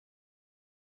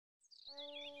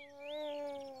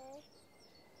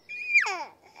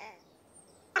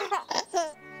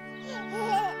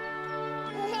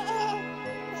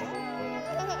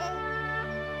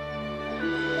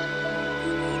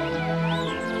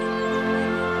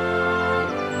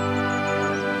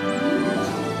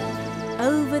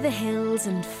the hills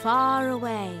and far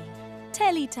away,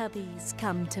 Teletubbies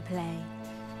come to play.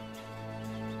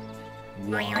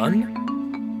 1,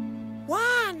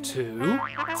 1, 2, 2,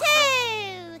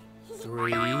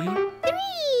 3, 3.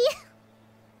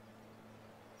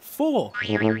 4.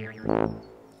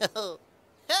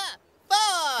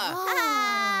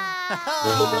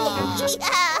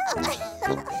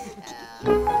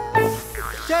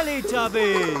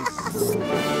 Teletubbies!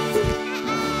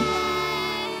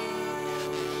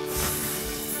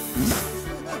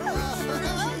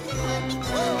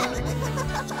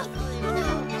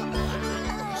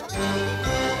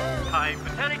 Time for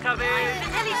Teletubbies!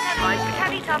 Time for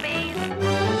Teletubbies.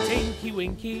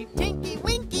 Tinky-Winky,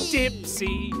 Tinky-Winky.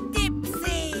 Dipsy,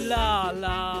 Dipsy.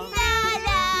 Laa-Laa,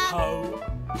 Laa-Laa. Ho,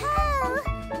 Ho.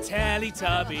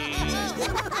 Teletubbies,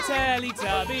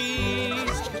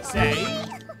 Teletubbies, say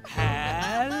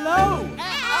hello!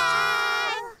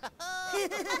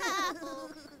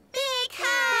 Big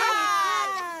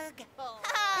hug.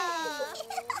 Big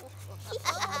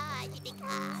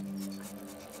hug.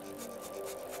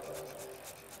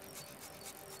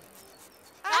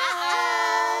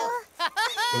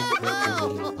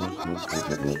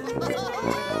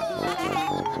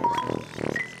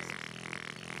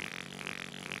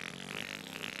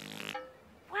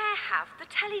 Where have the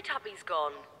Teletubbies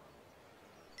gone?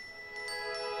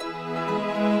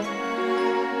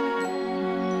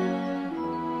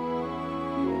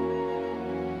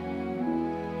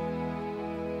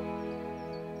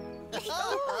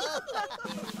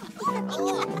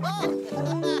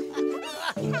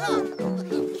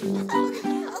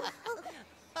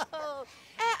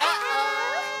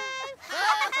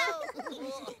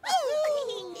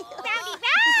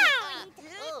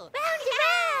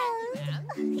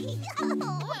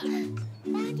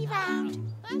 Roundy round.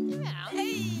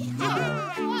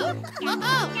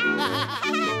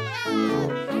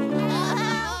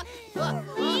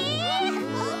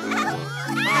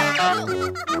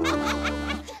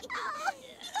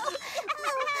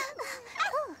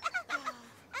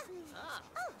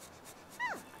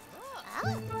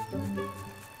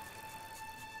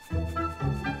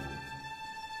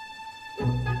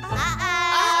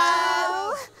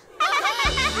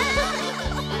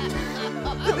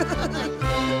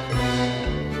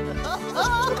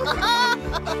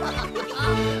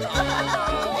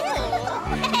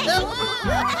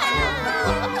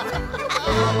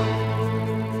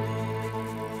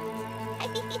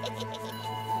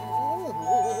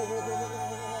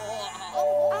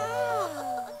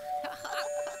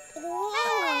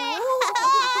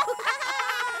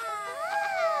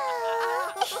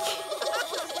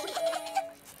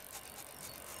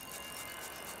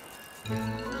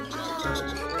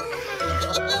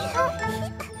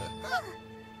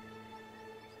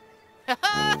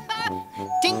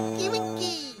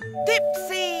 Tinky-Winky!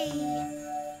 Dipsy.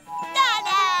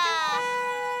 Laa-Laa.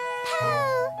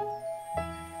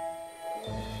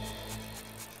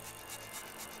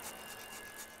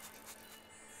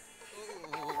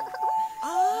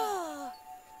 Oh,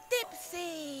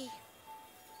 Dipsy.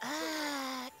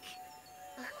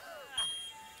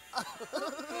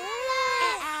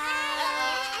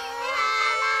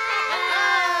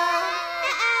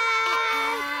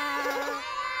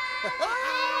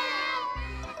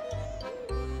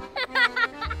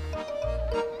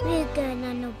 We're going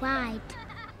on a ride.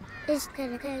 It's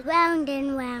gonna go round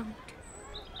and round.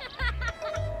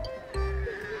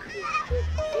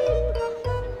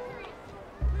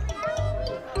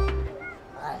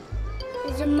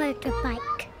 There's a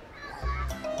motorbike.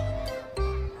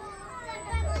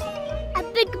 A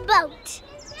big boat.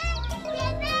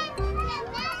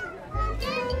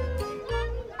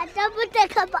 A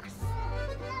double-decker bus.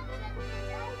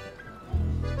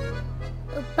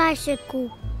 A bicycle.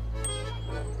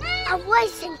 A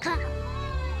racing car.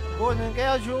 Boys and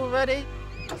girls, you all ready?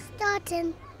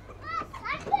 Starting.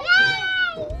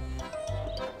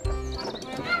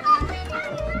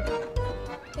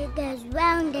 It goes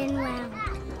round and round.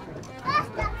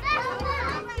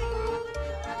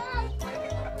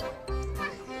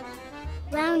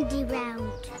 Roundy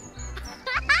round.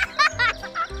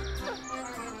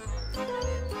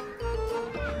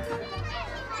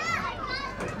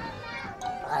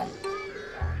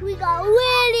 We go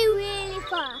really, really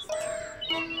fast.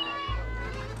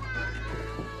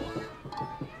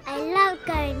 I love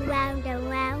going round and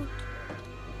round.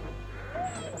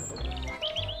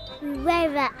 We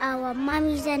wave at our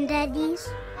mummies and daddies.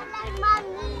 Hello,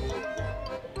 Mummy.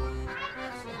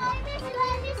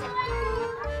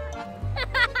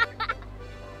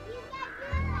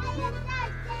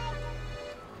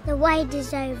 The ride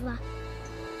is over.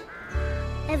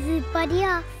 Everybody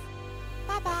off.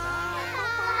 Bye-bye.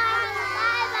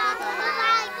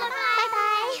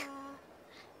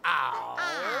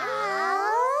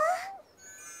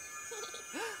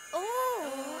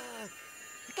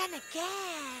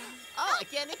 Again. Oh,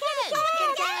 again.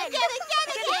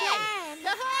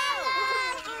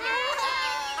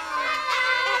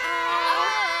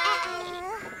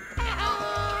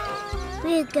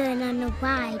 We're going on a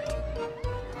ride.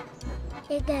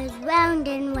 It goes round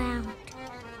and round.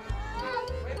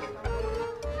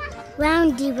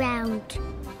 Roundy round.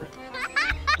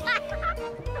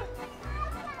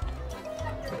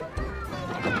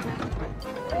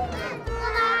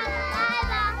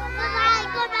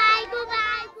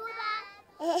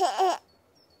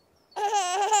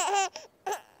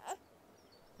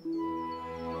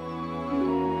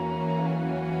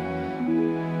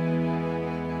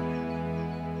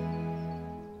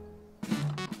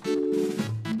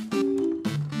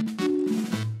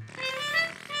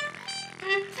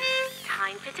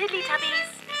 Time for Tiddly-Tubbies.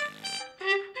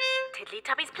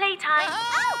 Tiddly-Tubbies playtime.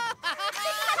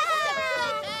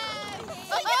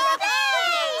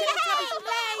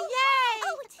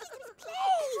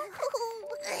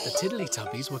 The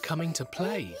Tiddly-Tubbies were coming to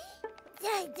play.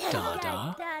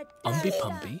 Dada,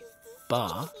 Umby-Pumby,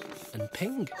 Bar and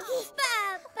Ping.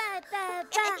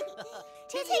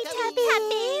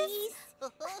 Tiddly-Tubbies.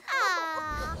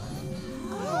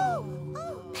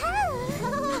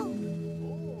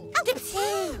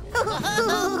 Dipsy.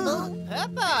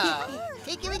 Peppa.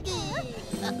 Tinky-Winky.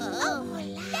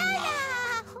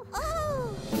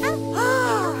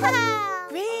 Laa-Laa.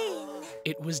 Green.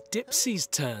 It was Dipsy's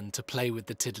turn to play with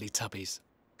the Tiddly-Tubbies.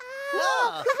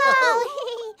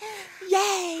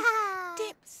 Yay!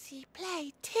 Dipsy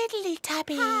play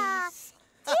Tiddly-Tubbies.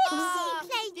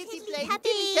 Dipsy play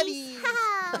Tiddly-Tubbies.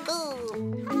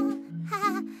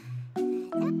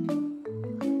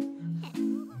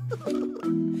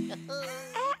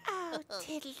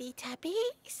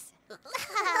 Tiddly-Tubbies.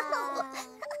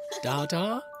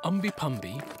 Dada,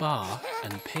 Umby-Pumby, Bar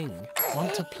and Ping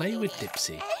want to play with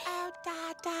Dipsy. Oh,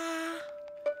 Dada.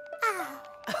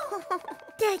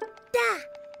 Da-da.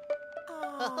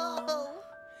 Oh.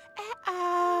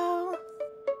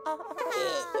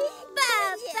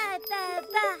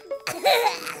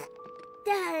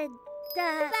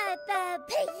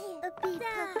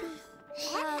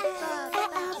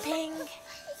 Ping.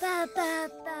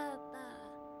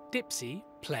 Dipsy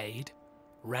played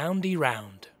Roundy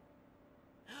Round.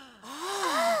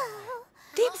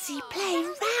 Dipsy play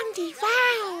Roundy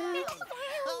Round.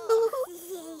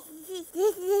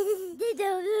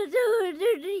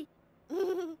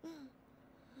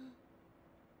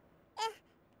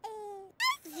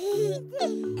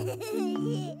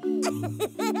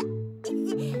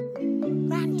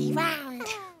 Roundy Round.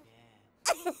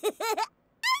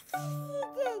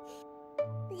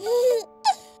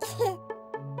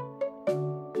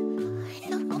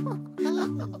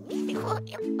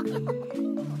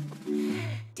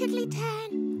 Tiddly turn.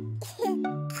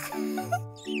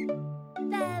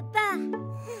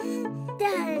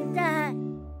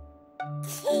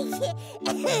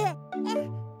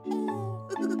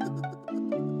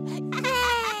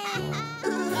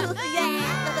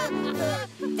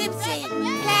 Dipsy,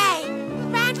 play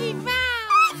Roundy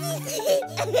Round.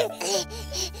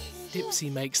 Dipsy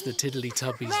makes the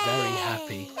Tiddly-Tubbies very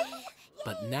happy.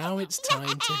 But now it's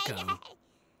time to go.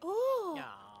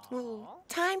 Ooh,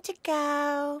 time to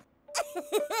go.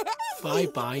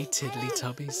 Bye-bye,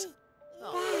 Tiddly-Tubbies.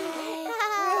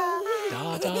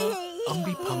 Dada,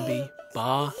 Umby-Pumby,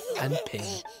 Bar and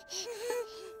Ping.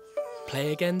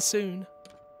 Play again soon.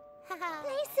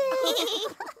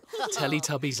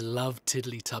 Teletubbies love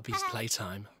Tiddly-Tubbies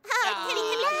playtime.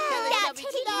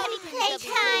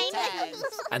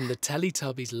 And the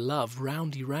Teletubbies love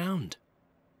Roundy Round.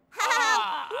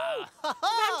 Round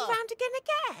around again.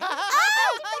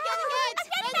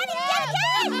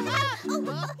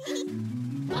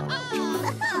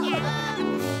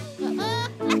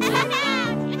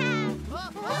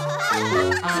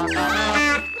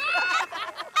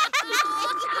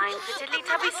 Time for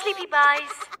Tiddly-Tubbies sleepy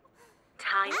buys.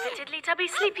 Time for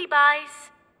Tiddly-Tubbies sleepy buys.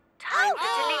 Time for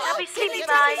Tiddly-Tubbies sleepy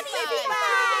buys.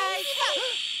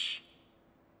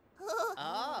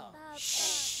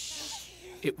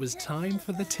 It was time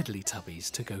for the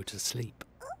Tiddly-Tubbies to go to sleep.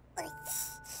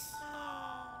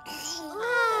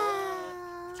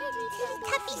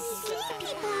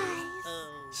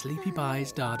 Sleepy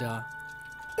buys, Dada.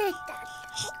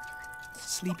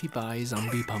 Sleepy buys,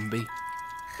 Umby-Pumby.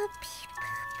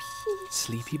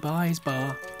 Sleepy buys,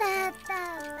 Bar.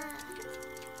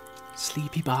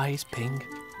 Sleepy buys, Ping.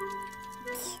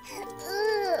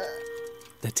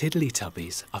 The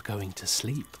Teletubbies are going to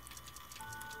sleep.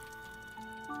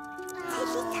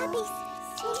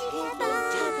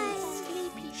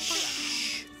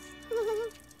 Shh!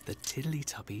 The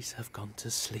Teletubbies have gone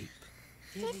to sleep.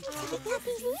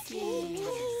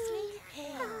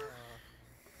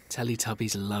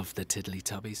 Teletubbies love the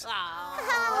Teletubbies.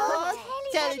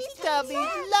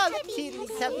 Teletubbies love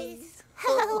Teletubbies.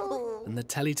 And the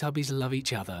Teletubbies love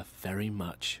each other very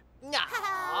much.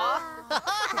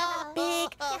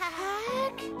 Big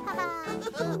hug.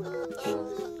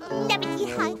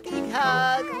 Big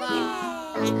hug.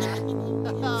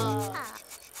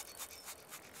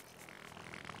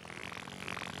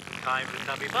 Time for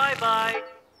Tubby bye-bye.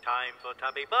 Time for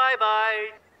Tubby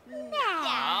bye-bye.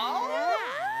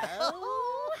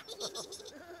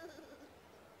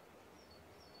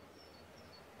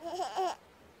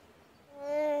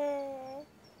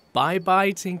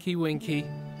 Bye-bye, Tinky-Winky.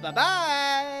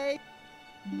 Bye-bye.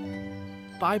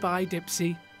 Bye-bye,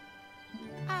 Dipsy.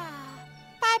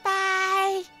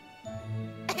 Bye-bye.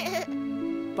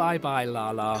 Bye-bye,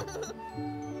 Laa-Laa.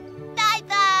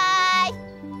 Bye-bye.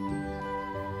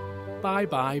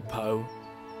 Bye-bye, Po.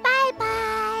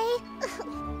 Bye-bye.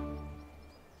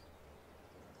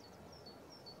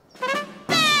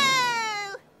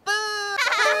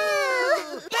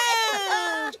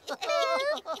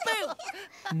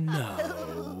 No.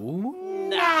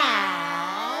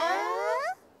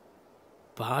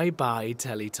 Bye-bye,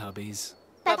 Teletubbies.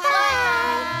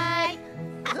 Bye-bye.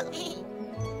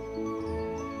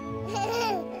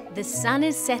 The sun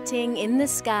is setting in the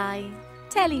sky.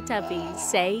 Teletubbies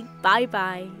say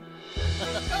bye-bye.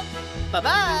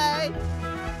 Bye-bye.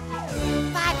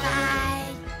 Bye-bye.